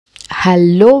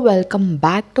Hello welcome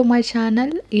back to my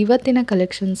channel. ಇವತ್ತಿನ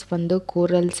collections ಬಂದು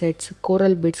coral sets,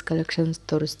 coral beads collections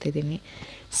ತೋರಿಸ್ತಿದ್ದೀನಿ.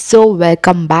 So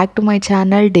welcome back to my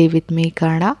channel, day with me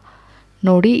Kannada.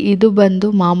 ನೋಡಿ, ಇದು ಬಂದು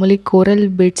ಮಾಮೂಲಿ coral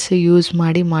ಬಿಡ್ಸ್ use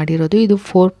ಮಾಡಿರೋದು. ಇದು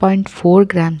 4.4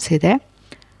 ಗ್ರಾಮ್ಸ್ ಇದೆ.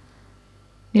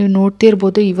 ನೀವು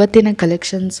ನೋಡ್ತಿರ್ಬೋದು. ಇವತ್ತಿನ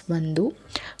ಕಲೆಕ್ಷನ್ಸ್ ಬಂದು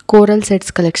ಕೋರಲ್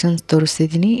ಸೆಟ್ಸ್ ಕಲೆಕ್ಷನ್ಸ್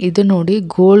ತೋರಿಸ್ತಿದ್ದೀನಿ. ಇದು ನೋಡಿ,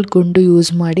 ಗೋಲ್ಡ್ ಗುಂಡು ಯೂಸ್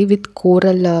ಮಾಡಿ ವಿತ್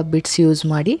ಕೋರಲ್ ಬಿಡ್ಸ್ ಯೂಸ್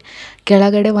ಮಾಡಿ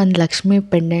ಕೆಳಗಡೆ ಒಂದು ಲಕ್ಷ್ಮಿ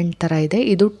ಪೆಂಡೆಂಟ್ ಥರ ಇದೆ.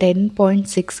 ಇದು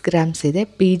 10.6 ಗ್ರಾಮ್ಸ್ ಇದೆ.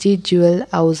 PG ಜ್ಯುವೆಲ್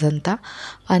ಹೌಸ್ ಅಂತ,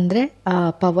 ಅಂದರೆ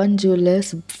ಪವನ್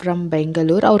ಜ್ಯುವೆಲ್ಲರ್ಸ್ ಫ್ರಮ್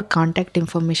ಬೆಂಗಳೂರು. ಅವ್ರ ಕಾಂಟ್ಯಾಕ್ಟ್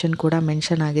ಇನ್ಫಾರ್ಮೇಷನ್ ಕೂಡ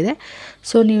ಮೆನ್ಷನ್ ಆಗಿದೆ.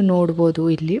 ಸೊ ನೀವು ನೋಡ್ಬೋದು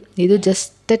ಇಲ್ಲಿ. ಇದು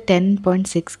ಜಸ್ಟ್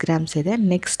 10.6 ಗ್ರಾಮ್ಸ್ ಇದೆ.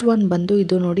 ನೆಕ್ಸ್ಟ್ ಒನ್ ಬಂದು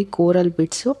ಇದು ನೋಡಿ, ಕೋರಲ್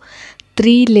ಬಿಡ್ಸು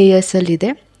 3 ಲೇಯರ್ಸಲ್ಲಿದೆ.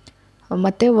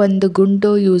 ಮತ್ತು ಒಂದು ಗುಂಡು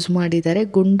ಯೂಸ್ ಮಾಡಿದ್ದಾರೆ.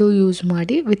 ಗುಂಡು ಯೂಸ್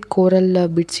ಮಾಡಿ ವಿತ್ ಕೋರಲ್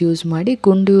ಬಿಡ್ಸ್ ಯೂಸ್ ಮಾಡಿ,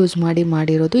 ಗುಂಡು ಯೂಸ್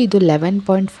ಮಾಡಿರೋದು. ಇದು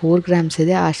 11.4 ಗ್ರಾಮ್ಸ್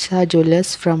ಇದೆ. ಆಶಾ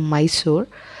ಜ್ಯುವೆಲ್ಲರ್ಸ್ ಫ್ರಮ್ ಮೈಸೂರು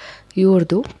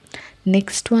ಇವ್ರದ್ದು.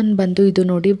 ನೆಕ್ಸ್ಟ್ ಒನ್ ಬಂದು ಇದು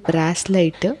ನೋಡಿ,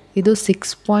 ಬ್ರಾಸ್ಲೈಟ್. ಇದು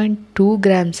 6.2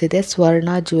 ಗ್ರಾಮ್ಸ್ ಇದೆ. ಸ್ವರ್ಣ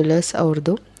ಜ್ಯುವೆಲ್ಲರ್ಸ್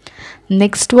ಅವ್ರದ್ದು.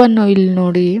 ನೆಕ್ಸ್ಟ್ ಒನ್ ಇಲ್ಲಿ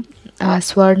ನೋಡಿ,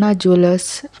 ಸ್ವರ್ಣ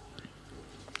ಜ್ಯುವೆಲ್ಲರ್ಸ್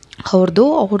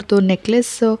ಅವ್ರದ್ದು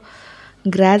ನೆಕ್ಲೆಸ್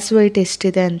ಗ್ರಾಸ್ ವೆಯ್ಟ್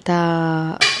ಎಷ್ಟಿದೆ ಅಂತ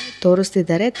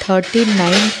ತೋರಿಸ್ತಿದ್ದಾರೆ.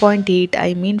 39.8,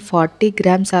 I mean 40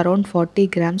 grams, around 40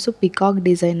 grams. Peacock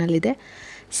ಡಿಸೈನಲ್ಲಿದೆ.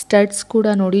 Studs ಕೂಡ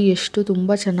ನೋಡಿ ಎಷ್ಟು ತುಂಬ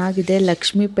ಚೆನ್ನಾಗಿದೆ.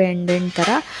 ಲಕ್ಷ್ಮಿ ಪೆಂಡೆಂಟ್ ಥರ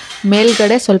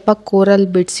ಮೇಲ್ಗಡೆ ಸ್ವಲ್ಪ ಕೋರಲ್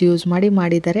ಬಿಡ್ಸ್ ಯೂಸ್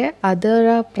ಮಾಡಿದ್ದಾರೆ. ಅದರ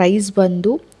ಪ್ರೈಸ್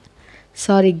ಬಂದು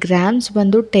ಗ್ರಾಮ್ಸ್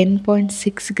ಬಂದು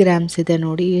 10.6 ಗ್ರಾಮ್ಸ್ ಇದೆ.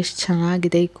 ನೋಡಿ ಎಷ್ಟು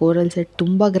ಚೆನ್ನಾಗಿದೆ ಈ ಕೋರಲ್ ಸೆಟ್.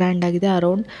 ತುಂಬ ಗ್ರ್ಯಾಂಡ್ ಆಗಿದೆ.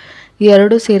 ಅರೌಂಡ್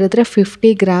 2 ಸೇರಿದ್ರೆ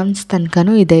 50 ಗ್ರಾಮ್ಸ್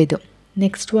ತನಕನೂ ಇದೆ ಇದು.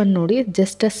 ನೆಕ್ಸ್ಟ್ ಒನ್ ನೋಡಿ,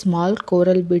 ಜಸ್ಟ್ ಸ್ಮಾಲ್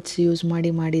ಕೋರಲ್ ಬಿಡ್ಸ್ ಯೂಸ್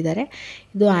ಮಾಡಿದ್ದಾರೆ.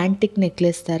 ಇದು ಆ್ಯಂಟಿಕ್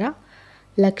ನೆಕ್ಲೆಸ್ ಥರ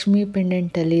ಲಕ್ಷ್ಮಿ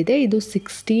ಪೆಂಡೆಂಟಲ್ಲಿ ಇದೆ. ಇದು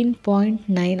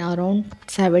 16.9, ಅರೌಂಡ್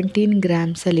 17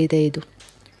 ಗ್ರಾಮ್ಸಲ್ಲಿದೆ ಇದು.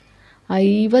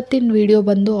 ಇವತ್ತಿನ ವಿಡಿಯೋ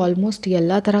ಬಂದು ಆಲ್ಮೋಸ್ಟ್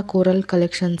ಎಲ್ಲ ಥರ coral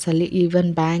ಕಲೆಕ್ಷನ್ಸಲ್ಲಿ,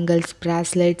 even bangles,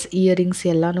 bracelets, earrings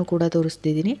ಎಲ್ಲನೂ ಕೂಡ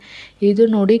ತೋರಿಸ್ತಿದ್ದೀನಿ. ಇದು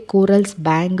ನೋಡಿ, ಕೋರಲ್ಸ್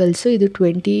ಬ್ಯಾಂಗಲ್ಸು. ಇದು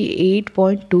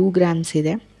 28.2 ಗ್ರಾಮ್ಸ್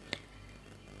ಇದೆ.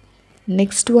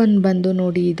 ನೆಕ್ಸ್ಟ್ ಒನ್ ಬಂದು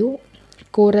ನೋಡಿ, ಇದು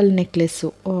ಕೋರಲ್ ನೆಕ್ಲೆಸ್ಸು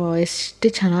ಎಷ್ಟು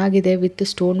ಚೆನ್ನಾಗಿದೆ, ವಿತ್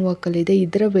ಸ್ಟೋನ್ ವರ್ಕಲ್ಲಿದೆ.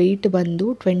 ಇದರ ವೆಯ್ಟ್ ಬಂದು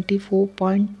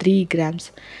 24.3 ಗ್ರಾಮ್ಸ್.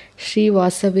 ಶ್ರೀ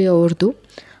ವಾಸವಿ ಅವ್ರದ್ದು.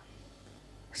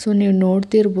 ಸೊ ನೀವು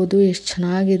ನೋಡ್ತಿರ್ಬೋದು ಎಷ್ಟು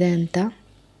ಚೆನ್ನಾಗಿದೆ ಅಂತ.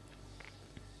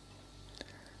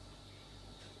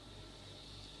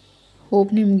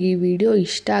 ಹೋಪ್ ನಿಮ್ಗೆ ಈ ವಿಡಿಯೋ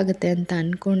ಇಷ್ಟ ಆಗುತ್ತೆ ಅಂತ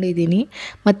ಅಂದ್ಕೊಂಡಿದ್ದೀನಿ.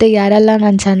 ಮತ್ತು ಯಾರೆಲ್ಲ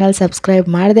ನನ್ನ ಚಾನಲ್ ಸಬ್ಸ್ಕ್ರೈಬ್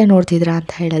ಮಾಡದೆ ನೋಡ್ತಿದ್ರಾ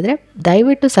ಅಂತ ಹೇಳಿದ್ರೆ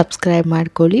ದಯವಿಟ್ಟು ಸಬ್ಸ್ಕ್ರೈಬ್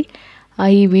ಮಾಡ್ಕೊಳ್ಳಿ.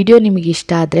 ಈ ವಿಡಿಯೋ ನಿಮಗೆ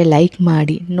ಇಷ್ಟ ಆದರೆ ಲೈಕ್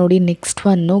ಮಾಡಿ. ನೋಡಿ, next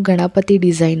one Ganapati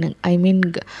design, I mean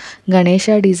Ganesha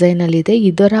ಡಿಸೈನಲ್ಲಿದೆ.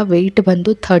 ಇದರ ವೆಯ್ಟ್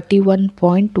ಬಂದು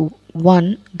 31.1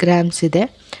 ಗ್ರಾಮ್ಸ್ ಇದೆ.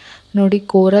 ನೋಡಿ,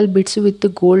 ಕೋರಲ್ ಬಿಡ್ಸು ವಿತ್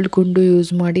ಗೋಲ್ಡ್ ಗುಂಡು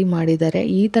ಯೂಸ್ ಮಾಡಿದ್ದಾರೆ.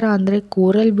 ಈ ಥರ ಅಂದರೆ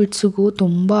ಕೋರಲ್ ಬಿಡ್ಸಿಗೂ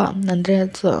ತುಂಬ ಅಂದರೆ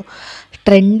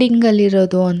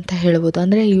ಟ್ರೆಂಡಿಂಗಲ್ಲಿರೋದು ಅಂತ ಹೇಳ್ಬೋದು.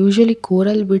 ಅಂದರೆ ಯೂಶ್ವಲಿ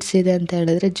ಕೋರಲ್ ಬಿಡ್ಸ್ ಇದೆ ಅಂತ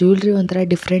ಹೇಳಿದ್ರೆ ಜ್ಯುವೆಲ್ರಿ ಒಂಥರ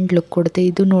ಡಿಫ್ರೆಂಟ್ ಲುಕ್ ಕೊಡುತ್ತೆ.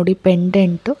 ಇದು ನೋಡಿ,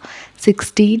 ಪೆಂಡೆಂಟು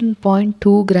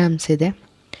 16.2 ಗ್ರಾಮ್ಸ್ ಇದೆ.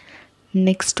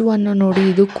 ನೆಕ್ಸ್ಟ್ ಒನ್ನು ನೋಡಿ,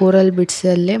 ಇದು ಕೋರಲ್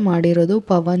ಬಿಡ್ಸಲ್ಲೇ ಮಾಡಿರೋದು.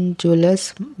 ಪವನ್ ಜ್ಯುವೆಲ್ಲರ್ಸ್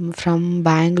ಫ್ರಮ್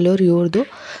ಬ್ಯಾಂಗ್ಳೂರ್ ಇವ್ರದ್ದು.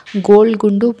 ಗೋಲ್ಡ್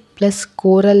ಗುಂಡು ಪ್ಲಸ್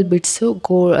ಕೋರಲ್ ಬಿಡ್ಸು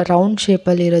ರೌಂಡ್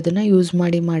ಶೇಪಲ್ಲಿ ಇರೋದನ್ನು ಯೂಸ್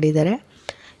ಮಾಡಿದ್ದಾರೆ.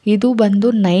 ಇದು ಬಂದು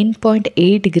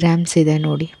 9.8 ಗ್ರಾಮ್ಸ್ ಇದೆ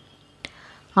ನೋಡಿ.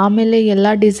 ಆಮೇಲೆ ಎಲ್ಲ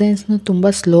ಡಿಸೈನ್ಸ್ನು ತುಂಬ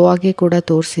ಸ್ಲೋ ಆಗಿ ಕೂಡ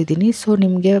ತೋರಿಸಿದ್ದೀನಿ. ಸೊ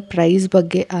ನಿಮಗೆ ಪ್ರೈಸ್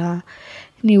ಬಗ್ಗೆ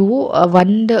ನೀವು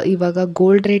ಇವಾಗ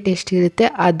ಗೋಲ್ಡ್ ರೇಟ್ ಎಷ್ಟಿರುತ್ತೆ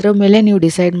ಅದರ ಮೇಲೆ ನೀವು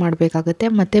ಡಿಸೈಡ್ ಮಾಡಬೇಕಾಗುತ್ತೆ.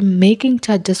 ಮತ್ತು ಮೇಕಿಂಗ್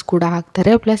ಚಾರ್ಜಸ್ ಕೂಡ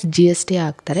ಹಾಕ್ತಾರೆ, ಪ್ಲಸ್ GST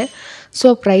ಹಾಕ್ತಾರೆ. ಸೊ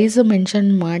ಪ್ರೈಸ್ ಮೆನ್ಷನ್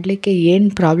ಮಾಡಲಿಕ್ಕೆ ಏನು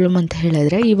ಪ್ರಾಬ್ಲಮ್ ಅಂತ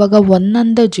ಹೇಳಿದ್ರೆ, ಇವಾಗ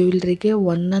ಒಂದೊಂದು ಜ್ಯುವೆಲ್ರಿಗೆ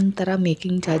ಒಂದೊಂದು ಥರ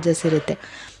ಮೇಕಿಂಗ್ ಚಾರ್ಜಸ್ ಇರುತ್ತೆ.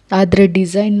 ಅದರ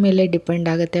ಡಿಸೈನ್ ಮೇಲೆ ಡಿಪೆಂಡ್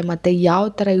ಆಗುತ್ತೆ. ಮತ್ತು ಯಾವ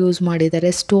ಥರ ಯೂಸ್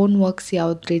ಮಾಡಿದ್ದಾರೆ, ಸ್ಟೋನ್ ವರ್ಕ್ಸ್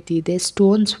ಯಾವ್ದು ರೀತಿ ಇದೆ,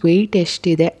 ಸ್ಟೋನ್ಸ್ ವೆಯ್ಟ್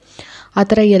ಎಷ್ಟಿದೆ, ಆ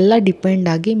ಥರ ಎಲ್ಲ ಡಿಪೆಂಡ್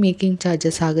ಆಗಿ ಮೇಕಿಂಗ್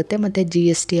ಚಾರ್ಜಸ್ ಆಗುತ್ತೆ, ಮತ್ತು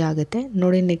GST ಆಗುತ್ತೆ.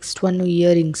 ನೋಡಿ, ನೆಕ್ಸ್ಟ್ ಒನ್ನು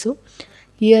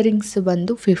ಇಯರಿಂಗ್ಸ್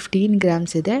ಬಂದು 15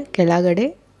 ಗ್ರಾಮ್ಸ್ ಇದೆ. ಕೆಳಗಡೆ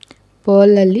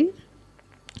ಪರ್ಲಲ್ಲಿ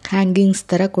ಹ್ಯಾಂಗಿಂಗ್ಸ್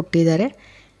ಥರ ಕೊಟ್ಟಿದ್ದಾರೆ.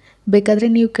 ಬೇಕಾದರೆ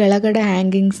ನೀವು ಕೆಳಗಡೆ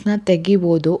ಹ್ಯಾಂಗಿಂಗ್ಸ್ನ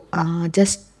ತೆಗಿಬೋದು.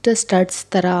 ಜಸ್ಟ್ ಸ್ಟಡ್ಸ್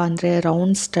ಥರ, ಅಂದರೆ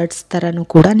ರೌಂಡ್ ಸ್ಟಡ್ಸ್ ಥರನೂ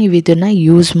ಕೂಡ ನೀವು ಇದನ್ನು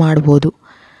ಯೂಸ್ ಮಾಡ್ಬೋದು.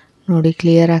 ನೋಡಿ,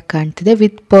 ಕ್ಲಿಯರಾಗಿ ಕಾಣ್ತಿದೆ.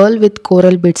 ವಿತ್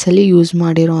ಕೋರಲ್ ಬಿಡ್ಸಲ್ಲಿ ಯೂಸ್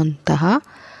ಮಾಡಿರೋಂತಹ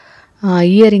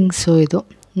ಇಯರಿಂಗ್ಸು ಇದು.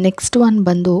 ನೆಕ್ಸ್ಟ್ ಒನ್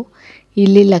ಬಂದು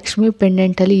ಇಲ್ಲಿ ಲಕ್ಷ್ಮಿ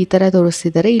ಪೆಂಡೆಂಟಲ್ಲಿ ಈ ಥರ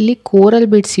ತೋರಿಸ್ತಿದ್ದಾರೆ. ಇಲ್ಲಿ ಕೋರಲ್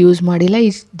ಬಿಡ್ಸ್ ಯೂಸ್ ಮಾಡಿಲ್ಲ,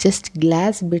 ಜಸ್ಟ್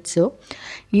ಗ್ಲಾಸ್ ಬಿಡ್ಸು.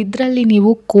 ಇದರಲ್ಲಿ ನೀವು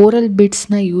ಕೋರಲ್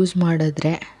ಬಿಡ್ಸ್ನ ಯೂಸ್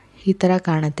ಮಾಡಿದ್ರೆ ಈ ಥರ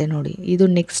ಕಾಣುತ್ತೆ ನೋಡಿ. ಇದು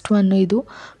ನೆಕ್ಸ್ಟ್ ಒನ್ನು, ಇದು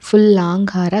ಫುಲ್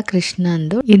ಲಾಂಗ್ ಹಾರ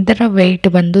ಕೃಷ್ಣಂದು. ಇದರ ವೆಯ್ಟ್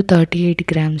ಬಂದು 38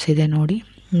 ಗ್ರಾಮ್ಸ್ ಇದೆ ನೋಡಿ.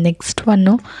 Next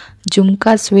one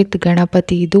jhumkas with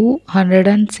Ganapati. ಇದು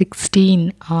 116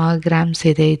 ಗ್ರಾಮ್ಸ್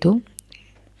ಇದೆ ಇದು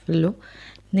ಫುಲ್ಲು.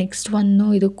 ನೆಕ್ಸ್ಟ್ ಒನ್ನು,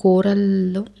 ಇದು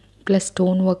ಕೋರಲ್ಲು ಪ್ಲಸ್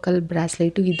ಸ್ಟೋನ್ ವರ್ಕಲ್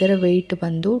ಬ್ರಾಸ್ಲೆಟು. ಇದರ ವೆಯ್ಟ್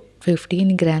ಬಂದು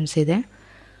 15 ಗ್ರಾಮ್ಸ್ ಇದೆ.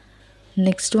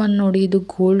 ನೆಕ್ಸ್ಟ್ ಒನ್ ನೋಡಿ, ಇದು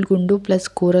ಗೋಲ್ಡ್ ಗುಂಡು ಪ್ಲಸ್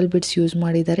ಕೋರಲ್ ಬಿಡ್ಸ್ ಯೂಸ್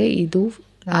ಮಾಡಿದ್ದಾರೆ. ಇದು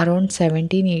ಅರೌಂಡ್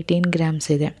 17-18 ಗ್ರಾಮ್ಸ್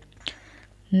ಇದೆ.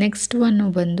 ನೆಕ್ಸ್ಟ್ ಒನ್ನು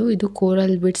ಬಂದು ಇದು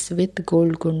ಕೋರಲ್ ಬಿಡ್ಸ್ ವಿತ್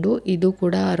ಗೋಲ್ಡ್ ಗುಂಡು. ಇದು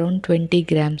ಕೂಡ ಅರೌಂಡ್ 20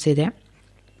 ಗ್ರಾಮ್ಸ್ ಇದೆ.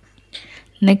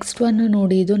 ನೆಕ್ಸ್ಟ್ ಒನ್ನು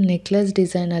ನೋಡಿ, ಇದು ನೆಕ್ಲೆಸ್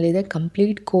ಡಿಸೈನಲ್ಲಿದೆ.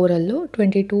 ಕಂಪ್ಲೀಟ್ ಕೋರಲ್ಲು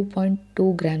 22.2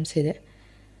 ಗ್ರಾಮ್ಸ್ ಇದೆ.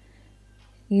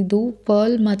 ಇದು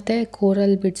ಪರ್ಲ್ ಮತ್ತು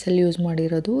ಕೋರಲ್ ಬಿಡ್ಸಲ್ಲಿ ಯೂಸ್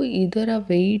ಮಾಡಿರೋದು. ಇದರ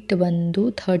ವೆಯ್ಟ್ ಬಂದು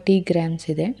 30 ಗ್ರಾಮ್ಸ್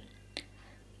ಇದೆ.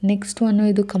 ನೆಕ್ಸ್ಟ್ ಒನ್ನು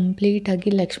ಇದು ಕಂಪ್ಲೀಟಾಗಿ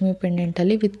ಲಕ್ಷ್ಮಿ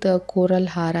ಪೆಂಡೆಂಟಲ್ಲಿ ವಿತ್ ಕೋರಲ್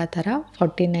ಹಾರ ಥರ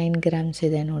 49 ಗ್ರಾಮ್ಸ್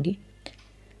ಇದೆ ನೋಡಿ.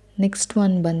 ನೆಕ್ಸ್ಟ್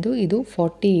ಒನ್ ಬಂದು ಇದು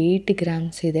 48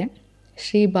 ಗ್ರಾಮ್ಸ್ ಇದೆ.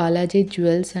 Shri Balaji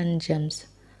jewels and gems.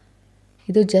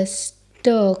 ಇದು ಜಸ್ಟ್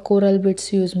ಕೋರಲ್ ಬಿಡ್ಸ್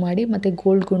ಯೂಸ್ ಮಾಡಿ ಮತ್ತು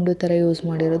ಗೋಲ್ಡ್ ಗುಂಡು ಥರ ಯೂಸ್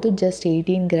ಮಾಡಿರೋದು. ಜಸ್ಟ್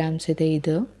 18 ಗ್ರಾಮ್ಸ್ ಇದೆ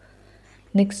ಇದು.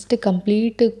 ನೆಕ್ಸ್ಟ್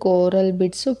ಕಂಪ್ಲೀಟ್ ಕೋರಲ್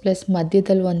ಬಿಡ್ಸು ಪ್ಲಸ್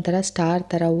ಮಧ್ಯದಲ್ಲಿ ಒಂಥರ ಸ್ಟಾರ್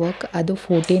ಥರ ವರ್ಕ್, ಅದು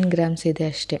 14 ಗ್ರಾಮ್ಸ್ ಇದೆ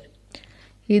ಅಷ್ಟೇ.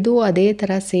 ಇದು ಅದೇ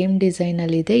ಥರ ಸೇಮ್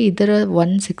ಡಿಸೈನಲ್ಲಿದೆ. ಇದರ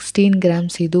 116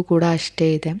 ಗ್ರಾಮ್ಸ್ ಇದು ಕೂಡ ಅಷ್ಟೇ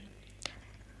ಇದೆ.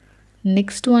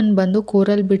 ನೆಕ್ಸ್ಟ್ ಒನ್ ಬಂದು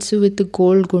ಕೋರಲ್ ಬಿಡ್ಸು ವಿತ್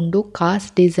ಗೋಲ್ಡ್ ಗುಂಡು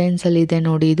ಕಾಸ್ಟ್ ಡಿಸೈನ್ಸಲ್ಲಿದೆ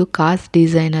ನೋಡಿ. ಇದು ಕಾಸ್ಟ್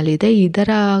ಡಿಸೈನಲ್ಲಿದೆ.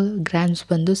 ಇದರ ಗ್ರಾಮ್ಸ್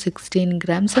ಬಂದು 16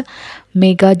 grams.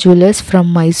 Mega jewellers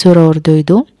from Mysuru ಅವ್ರದ್ದು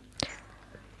ಇದು.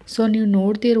 ಸೊ ನೀವು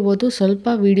ನೋಡ್ತಿರ್ಬೋದು, ಸ್ವಲ್ಪ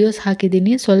ವೀಡಿಯೋಸ್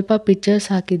ಹಾಕಿದ್ದೀನಿ, ಸ್ವಲ್ಪ ಪಿಕ್ಚರ್ಸ್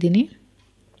ಹಾಕಿದ್ದೀನಿ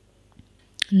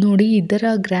ನೋಡಿ. ಇದರ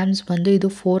ಗ್ರಾಮ್ಸ್ ಬಂದು ಇದು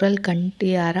 4L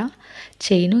ಕಂಟಿಯಾರ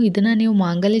ಚೈನು. ಇದನ್ನು ನೀವು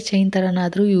ಮಾಂಗಲ್ಯ ಚೈನ್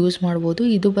ಥರನಾದರೂ ಯೂಸ್ ಮಾಡ್ಬೋದು.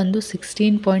 ಇದು ಬಂದು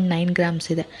 16.9 ಗ್ರಾಮ್ಸ್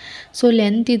ಇದೆ. ಸೊ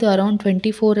ಲೆಂತ್ ಇದು ಅರೌಂಡ್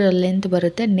 24 ಲೆಂತ್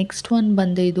ಬರುತ್ತೆ. ನೆಕ್ಸ್ಟ್ ಒನ್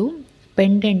ಬಂದು ಇದು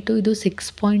ಪೆಂಡೆಂಟು. ಇದು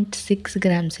 6.6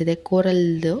 ಗ್ರಾಮ್ಸ್ ಇದೆ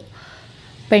ಕೋರಲ್ದು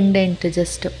pendant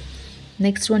just.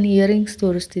 Next one earrings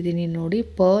ತೋರಿಸ್ತಿದ್ದೀನಿ ನೋಡಿ.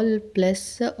 ಪರ್ಲ್ ಪ್ಲಸ್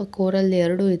ಕೋರಲ್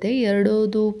ಎರಡೂ ಇದೆ.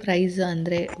 ಎರಡೂದು ಪ್ರೈಸ್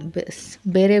ಅಂದರೆ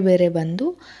ಬೇರೆ ಬೇರೆ ಬಂದು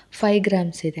 5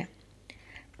 ಗ್ರಾಮ್ಸ್ ಇದೆ.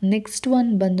 ನೆಕ್ಸ್ಟ್ ಒನ್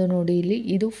ಬಂದು ನೋಡಿ, ಇಲ್ಲಿ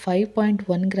ಇದು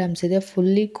 5.1 ಗ್ರಾಮ್ಸ್ ಇದೆ.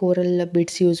 ಫುಲ್ಲಿ ಕೋರಲ್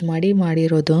ಬಿಡ್ಸ್ ಯೂಸ್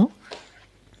ಮಾಡಿರೋದು.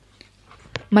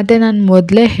 ಮತ್ತು ನಾನು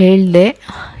ಮೊದಲೇ ಹೇಳಿದೆ,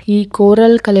 ಈ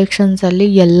ಕೋರಲ್ ಕಲೆಕ್ಷನ್ಸಲ್ಲಿ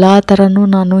ಎಲ್ಲ ಥರನೂ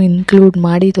ನಾನು ಇನ್ಕ್ಲೂಡ್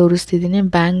ಮಾಡಿ ತೋರಿಸ್ತಿದ್ದೀನಿ.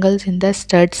 ಬ್ಯಾಂಗಲ್ಸಿಂದ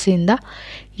ಸ್ಟಡ್ಸಿಂದ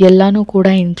ಎಲ್ಲನೂ ಕೂಡ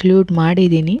ಇನ್ಕ್ಲೂಡ್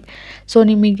ಮಾಡಿದ್ದೀನಿ. ಸೊ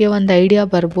ನಿಮಗೆ ಒಂದು ಐಡಿಯಾ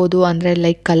ಬರ್ಬೋದು, ಅಂದರೆ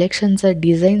ಲೈಕ್ ಕಲೆಕ್ಷನ್ಸ್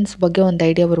ಡಿಸೈನ್ಸ್ ಬಗ್ಗೆ ಒಂದು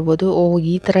ಐಡಿಯಾ ಬರ್ಬೋದು. ಓ,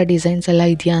 ಈ ಥರ ಡಿಸೈನ್ಸ್ ಎಲ್ಲ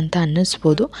ಇದೆಯಾ ಅಂತ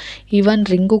ಅನ್ನಿಸ್ಬೋದು. ಈವನ್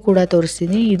ರಿಂಗು ಕೂಡ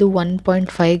ತೋರಿಸ್ತೀನಿ. ಇದು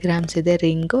 1.5 ಗ್ರಾಮ್ಸ್ ಇದೆ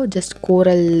ರಿಂಗು. ಜಸ್ಟ್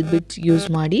ಕೋರಲ್ ಬಿಡ್ಸ್ ಯೂಸ್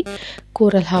ಮಾಡಿ,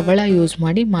 ಕೋರಲ್ ಹವಳ ಯೂಸ್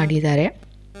ಮಾಡಿದ್ದಾರೆ.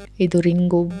 ಇದು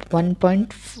ರಿಂಗು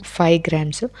 1.5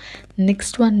 ಗ್ರಾಮ್ಸು.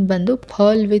 ನೆಕ್ಸ್ಟ್ ಒನ್ ಬಂದು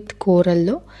ಪರ್ಲ್ ವಿತ್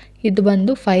ಕೋರಲ್ಲು. ಇದು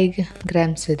ಬಂದು 5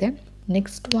 ಗ್ರಾಮ್ಸ್ ಇದೆ.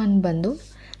 ನೆಕ್ಸ್ಟ್ ಒನ್ ಬಂದು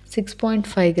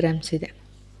 6.5 ಗ್ರಾಮ್ಸ್ ಇದೆ.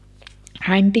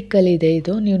 ಆ್ಯಂಟಿಕಲ್ಲಿದೆ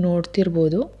ಇದು, ನೀವು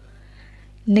ನೋಡ್ತಿರ್ಬೋದು.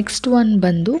 ನೆಕ್ಸ್ಟ್ ಒನ್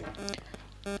ಬಂದು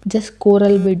ಜಸ್ಟ್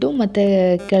ಕೋರಲ್ ಬಿಡ್ಡು ಮತ್ತು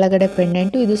ಕೆಳಗಡೆ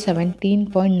ಪೆಂಡೆಂಟು. ಇದು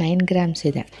 17.9 ಗ್ರಾಮ್ಸ್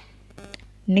ಇದೆ.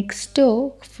 ನೆಕ್ಸ್ಟು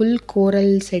ಫುಲ್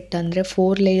ಕೋರಲ್ ಸೆಟ್, ಅಂದರೆ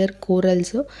 4 ಲೇಯರ್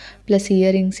ಕೋರಲ್ಸು ಪ್ಲಸ್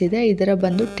ಇಯರಿಂಗ್ಸ್ ಇದೆ. ಇದರ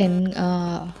ಬಂದು 20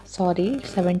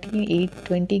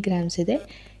 ಗ್ರಾಮ್ಸ್ ಇದೆ.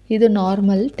 ಇದು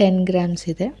ನಾರ್ಮಲ್ 10 ಗ್ರಾಮ್ಸ್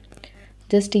ಇದೆ.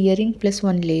 Just earring plus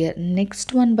 1 layer.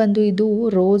 Next one ಬಂದು ಇದು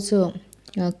ರೋಸ್,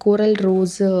 ಕೋರಲ್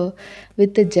ರೋಸ್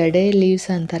ವಿತ್ ಜಡೆ ಲೀವ್ಸ್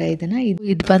ಅಂತಾರೆ ಇದನ್ನು.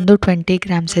 ಇದು ಬಂದು 20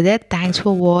 ಗ್ರಾಮ್ಸ್ ಇದೆ. Thanks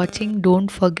for watching.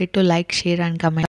 Don't forget to like, share and comment.